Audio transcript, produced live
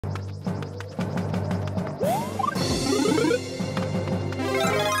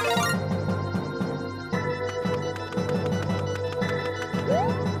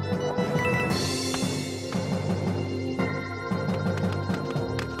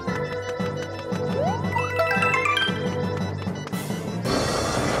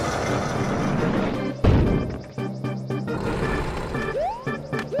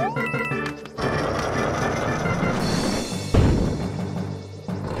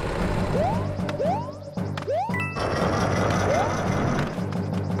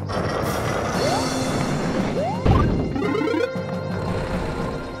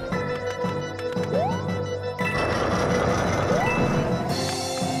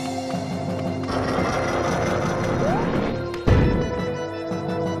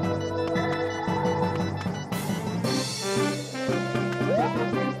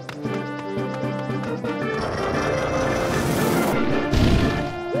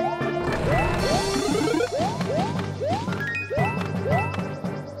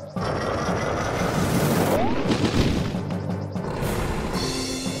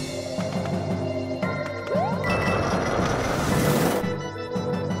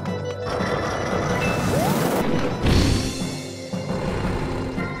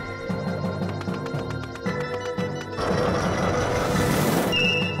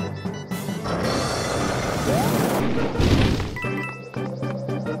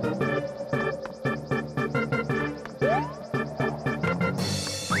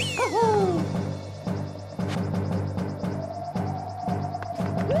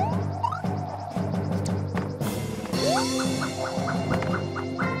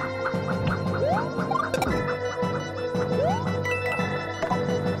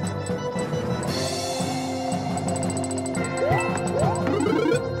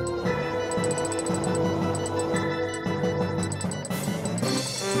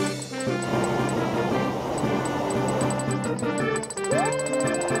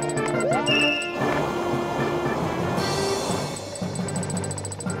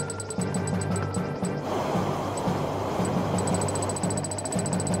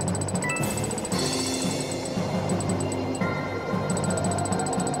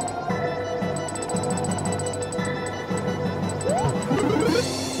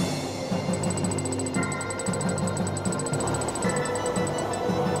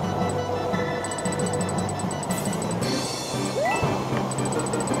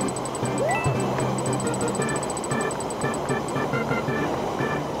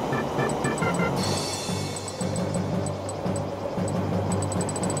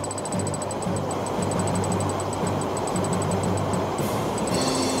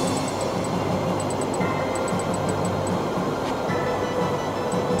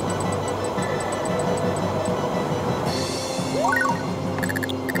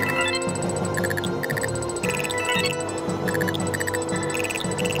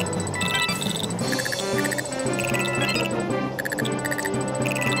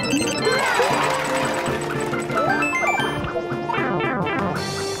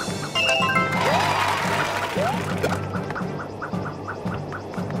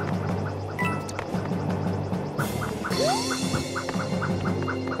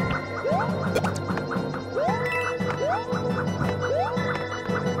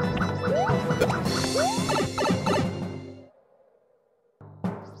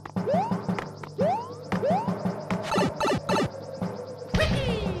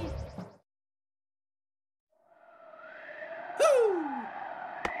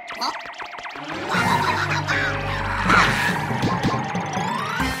Mario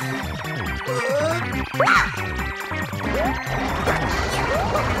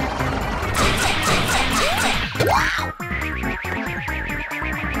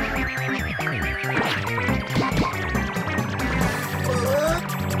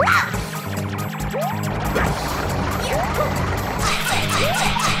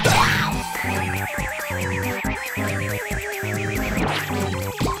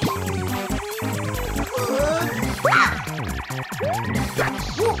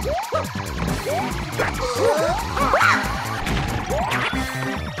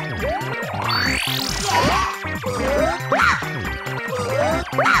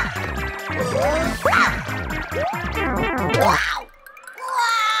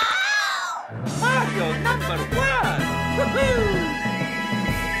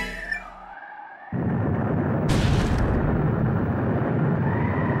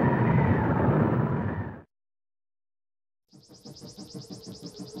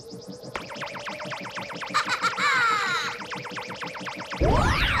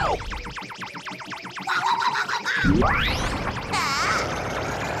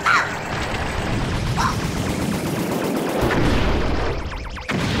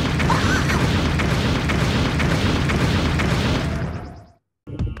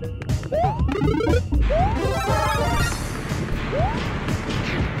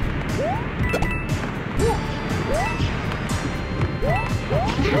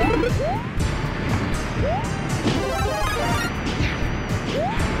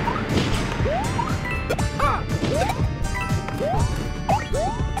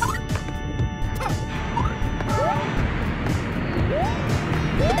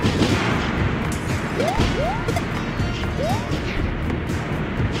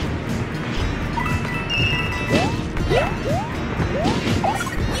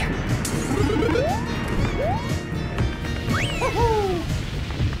Woohoo!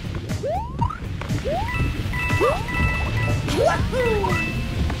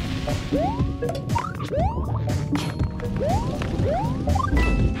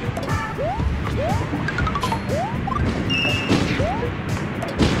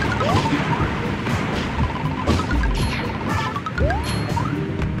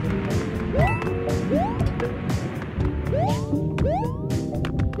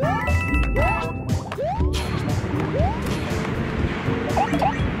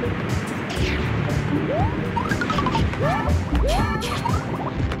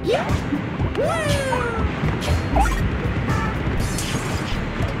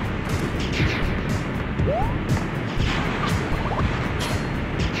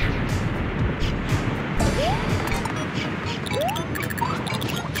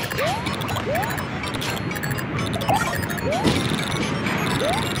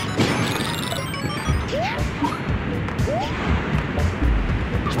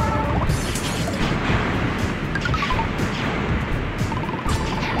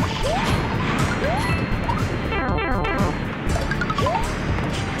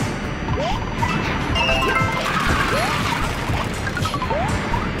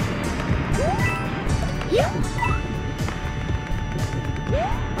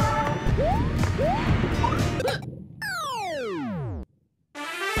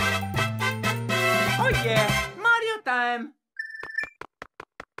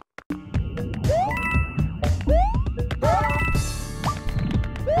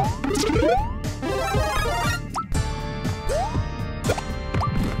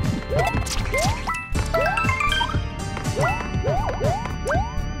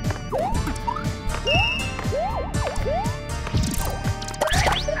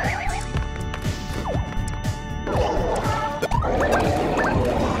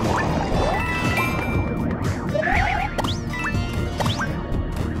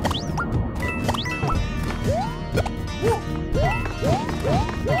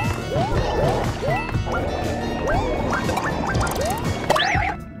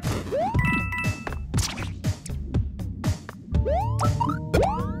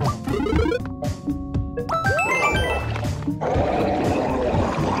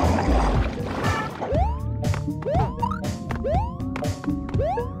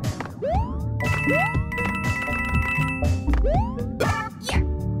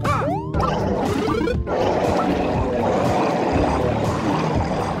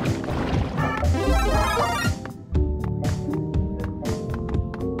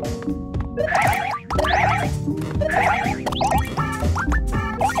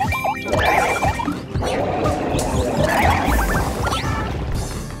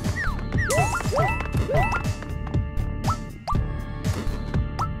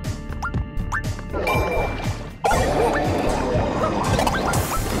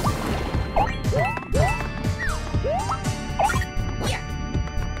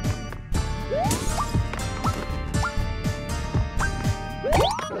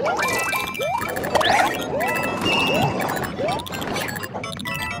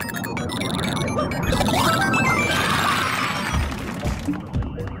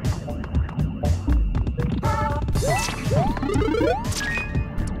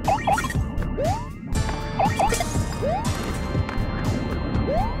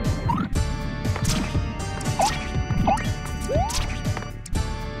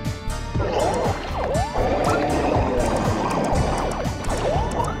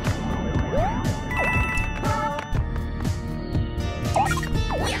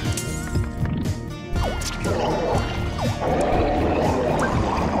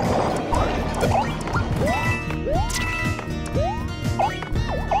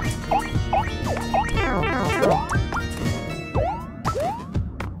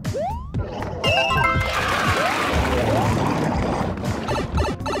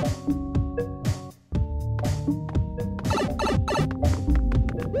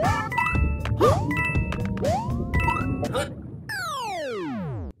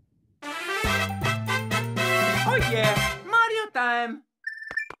 Oh yeah, Mario time!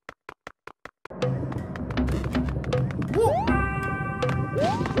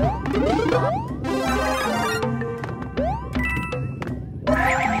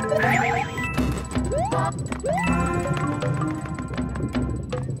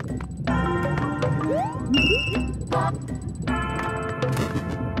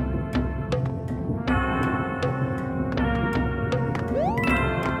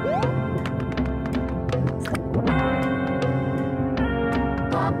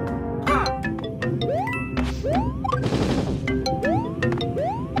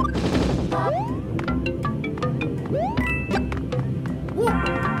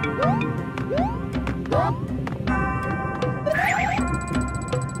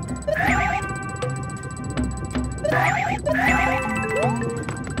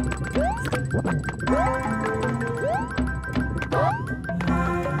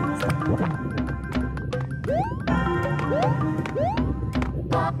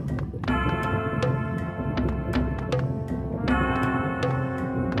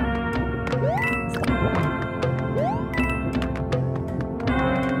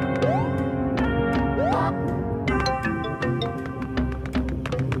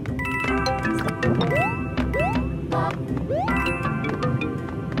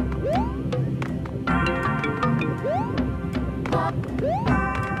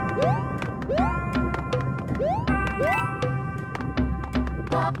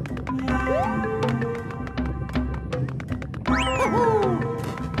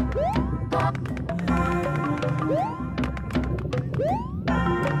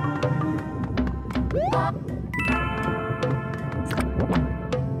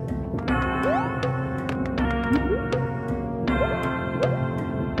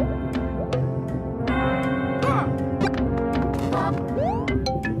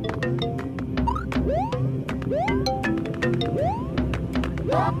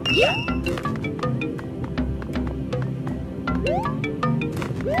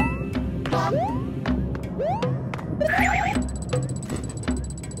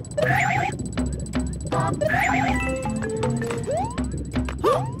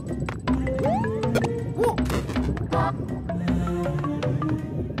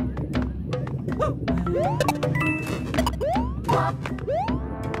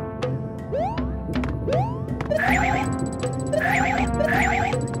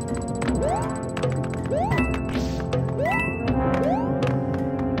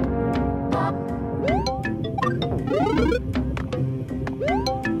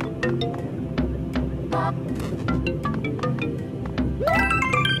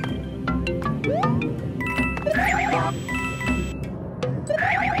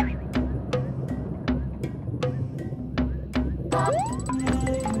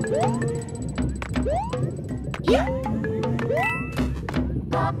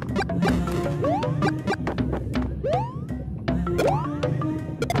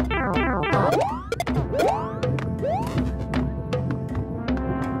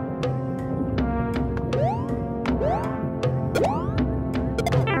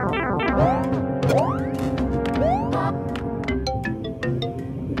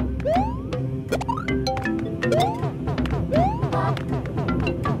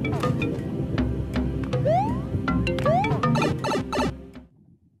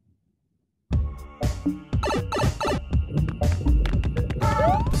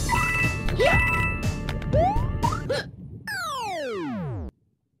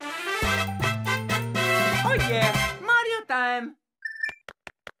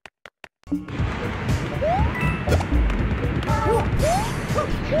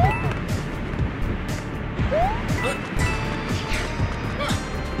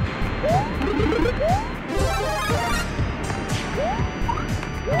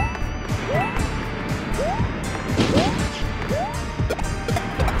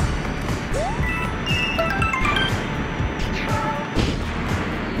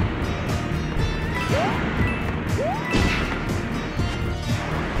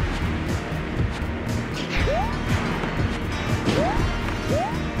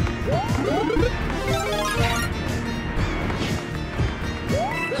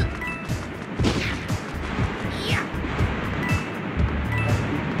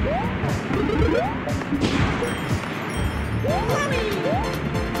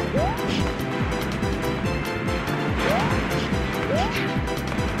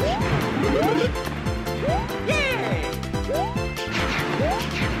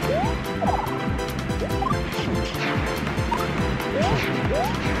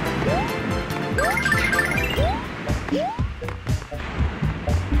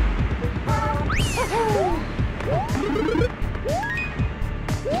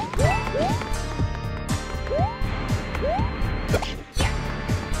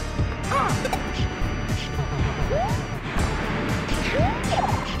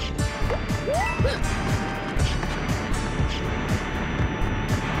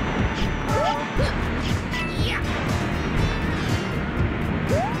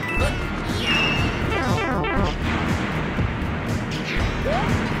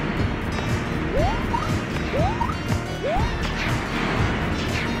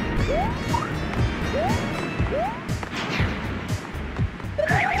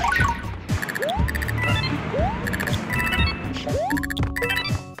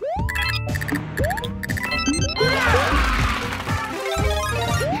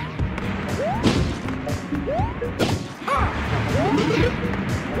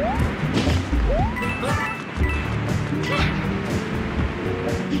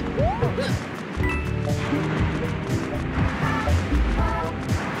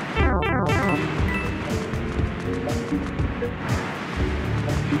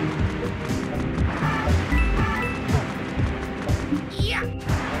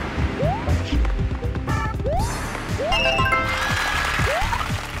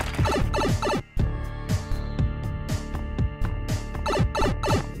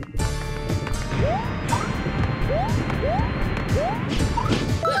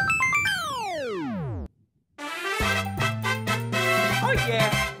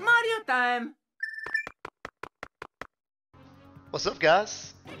 What's up,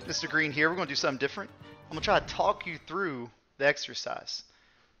 guys? Mr. Green here. We're going to do something different. I'm going to try to talk you through the exercise.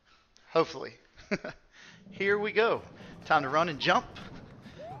 Hopefully. Here we go. Time to run and jump.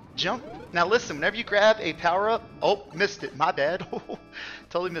 Jump. Now listen, whenever you grab a power-up... Oh, missed it. My bad.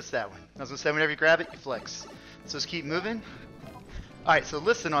 Totally missed that one. I was going to say, whenever you grab it, you flex. So just keep moving. Alright, so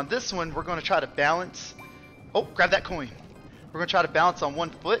listen, on this one, we're going to try to balance... Oh, grab that coin. We're going to try to balance on one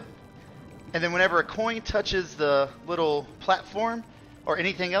foot. And then whenever a coin touches the little platform or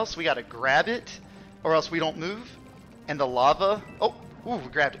anything else, we got to grab it or else we don't move. And the lava... Oh, ooh, we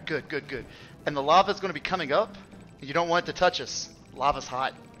grabbed it. Good, good, good. And the lava is going to be coming up. You don't want it to touch us. Lava's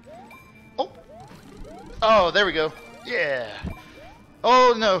hot. Oh. Oh, there we go. Yeah.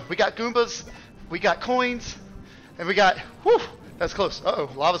 Oh, no. We got Goombas. We got coins. And we got... Whew. That's close. Uh-oh.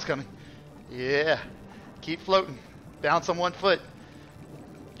 Lava's coming. Yeah. Keep floating. Bounce on one foot.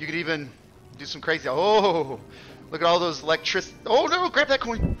 You could even... do some crazy. Oh, look at all those electricity. Oh no, grab that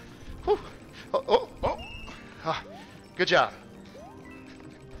coin. Whew. Oh, oh, oh. Ah, good job.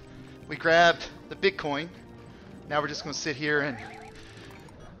 We grabbed the big coin. Now we're just going to sit here and,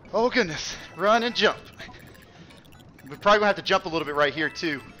 oh goodness, run and jump. We're probably going to have to jump a little bit right here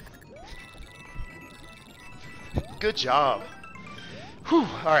too. Good job. Whew.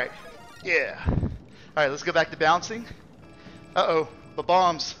 All right. Yeah. All right, let's go back to bouncing. Uh-oh, the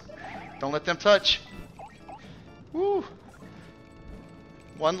bombs. Don't let them touch. Woo.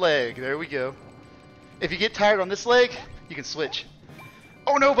 One leg. There we go. If you get tired on this leg, you can switch.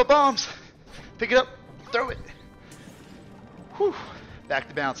 Oh no, the bombs. Pick it up. Throw it. Whew. Back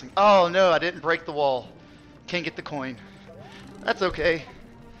to bouncing. Oh no, I didn't break the wall. Can't get the coin. That's okay.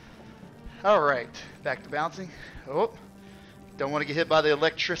 Alright. Back to bouncing. Oh. Don't want to get hit by the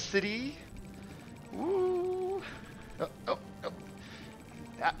electricity. Woo. Oh, oh, oh.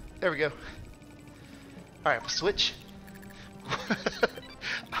 Ah, there we go. Alright, we'll switch.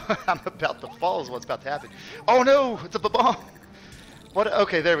 I'm about to fall is what's about to happen. Oh no, it's a bomb. What?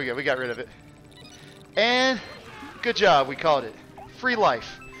 Okay, there we go. We got rid of it. And good job, we caught it. Free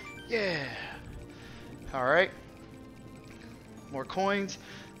life. Yeah. Alright. More coins.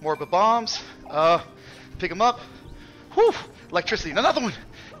 More bombs. Pick them up. Whew. Electricity. Another one.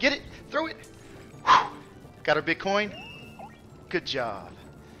 Get it. Throw it. Whew. Got our big coin. Good job.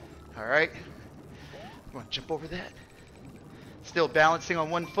 Alright. I'm going to jump over that. Still balancing on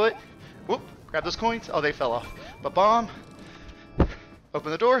one foot. Whoop. Grab those coins. Oh, they fell off. Bomb.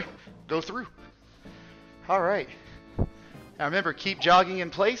 Open the door. Go through. Alright. Now remember, keep jogging in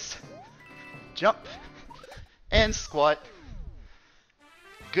place. Jump. And squat.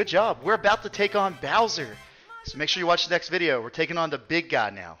 Good job. We're about to take on Bowser. So make sure you watch the next video. We're taking on the big guy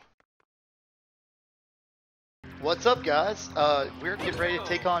now. What's up, guys? We're getting ready to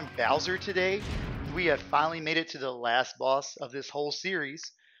take on Bowser today. We have finally made it to the last boss of this whole series.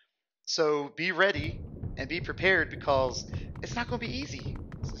 So be ready and be prepared because it's not going to be easy.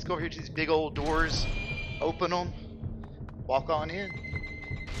 So let's go over here to these big old doors. Open them. Walk on in.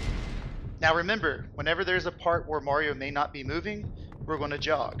 Now remember, whenever there's a part where Mario may not be moving, we're going to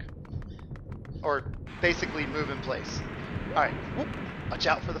jog. Or basically move in place. Alright, watch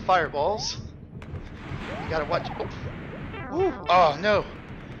out for the fireballs. You gotta watch. Oh no,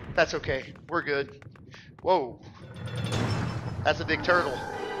 that's okay. We're good. Whoa, that's a big turtle.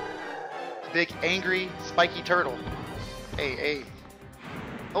 Big, angry, spiky turtle. Hey.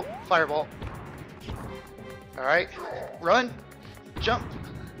 Oh, fireball. Alright, run, jump.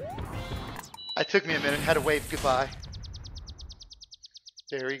 It took me a minute, had to wave goodbye.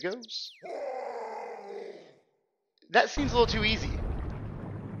 There he goes. That seems a little too easy.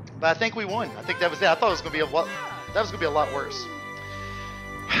 But I think we won. I think that was it. I thought it was going to be a lot worse.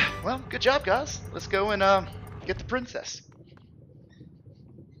 Well, good job, guys. Let's go and get the princess.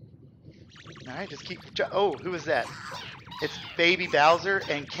 All right, just keep. Oh, who is that? It's Baby Bowser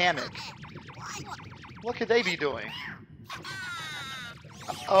and Kamek. What could they be doing?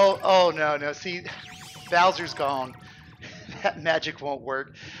 Oh no. See, Bowser's gone. That magic won't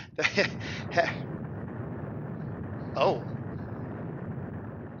work. Oh.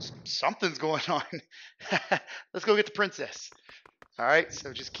 Something's going on. Let's go get the princess. Alright,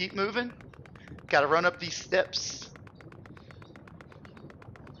 so just keep moving. Gotta run up these steps.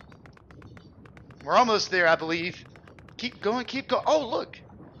 We're almost there, I believe. Keep going. Oh, look.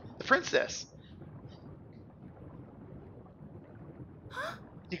 The princess.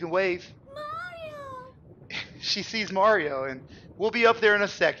 You can wave. Mario! She sees Mario, and we'll be up there in a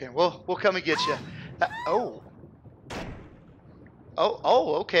second. We'll come and get you.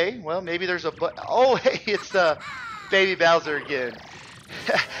 Oh, okay. Well, maybe there's a but. Oh, hey, it's Baby Bowser again.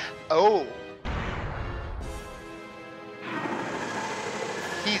 Oh.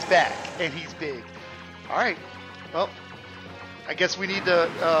 He's back, and he's big. All right. Well, I guess we need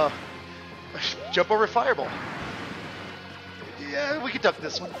to jump over Fireball. Yeah, we can duck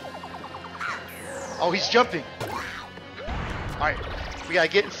this one. Oh, he's jumping. All right. We got to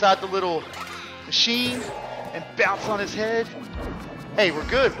get inside the little machine and bounce on his head. Hey, we're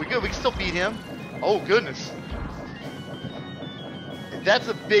good. We can still beat him. Oh, goodness. That's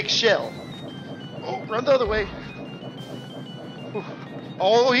a big shell. Oh, run the other way.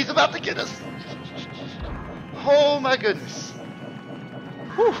 Oh, he's about to get us. Oh, my goodness.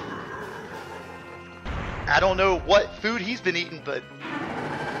 Whew. I don't know what food he's been eating, but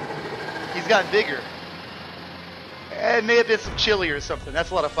he's gotten bigger. It may have been some chili or something.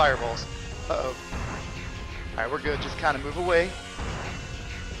 That's a lot of fireballs. Uh-oh. All right, we're good. Just kind of move away.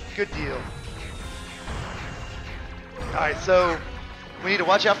 Good deal. All right, so we need to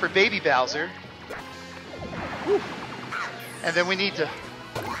watch out for Baby Bowser. Whew. And then we need to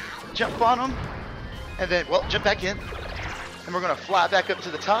jump on him. And then, well, jump back in. And we're going to fly back up to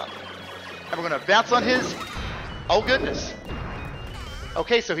the top. And we're going to bounce on his... Oh, goodness.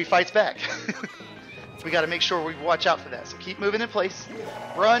 Okay, so he fights back. We got to make sure we watch out for that. So keep moving in place.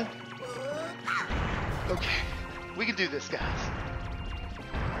 Run. Okay. We can do this, guys.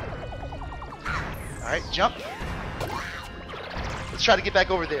 Alright, jump. Let's try to get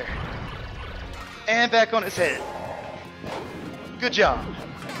back over there. And back on his head. Good job.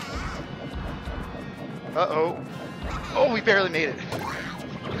 Uh-oh. Oh, we barely made it.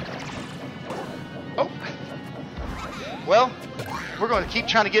 Oh. Well, we're going to keep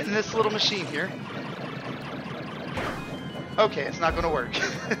trying to get in this little machine here. Okay, it's not going to work.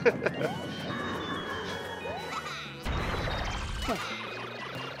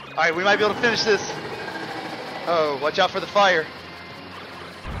 Alright, we might be able to finish this. Oh, watch out for the fire.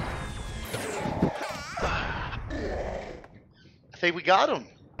 I think we got him.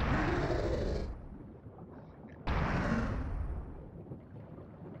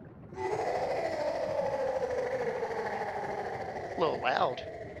 A little loud.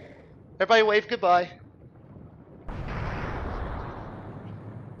 Everybody wave goodbye.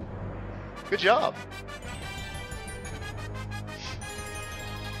 Good job.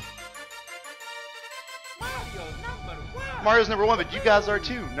 Mario's number one, but you guys are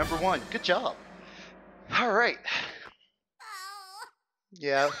too. Number one. Good job. All right.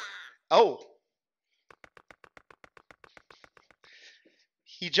 Yeah. Oh.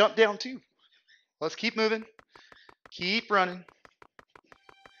 He jumped down too. Let's keep moving. Keep running.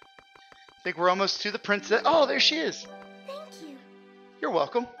 I think we're almost to the princess. Oh, there she is. Thank you. You're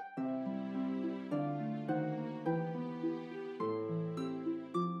welcome.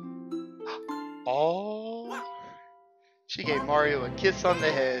 Oh, she gave Mario a kiss on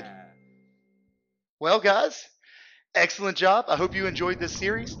the head. Well, guys, excellent job. I hope you enjoyed this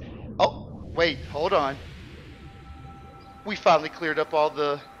series. Oh, wait, hold on. We finally cleared up all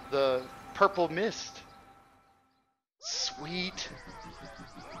the purple mist. Sweet.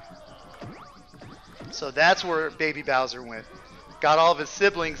 So that's where Baby Bowser went. Got all of his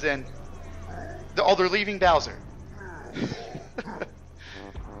siblings and they're leaving Bowser.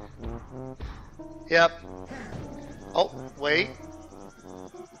 Yep. Oh, wait.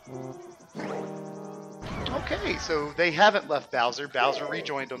 Okay, so they haven't left Bowser. Bowser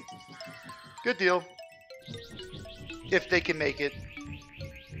rejoined them. Good deal. If they can make it.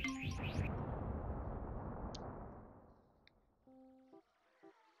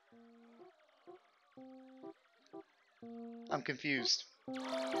 I'm confused.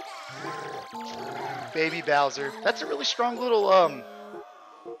 Baby Bowser. That's a really strong little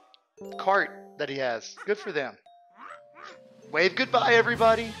cart that he has. Good for them. Wave goodbye,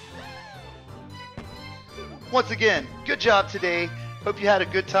 everybody. Once again, good job today. Hope you had a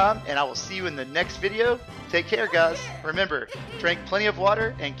good time, and I will see you in the next video. Take care, guys. Remember, drink plenty of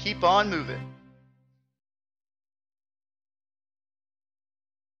water and keep on moving.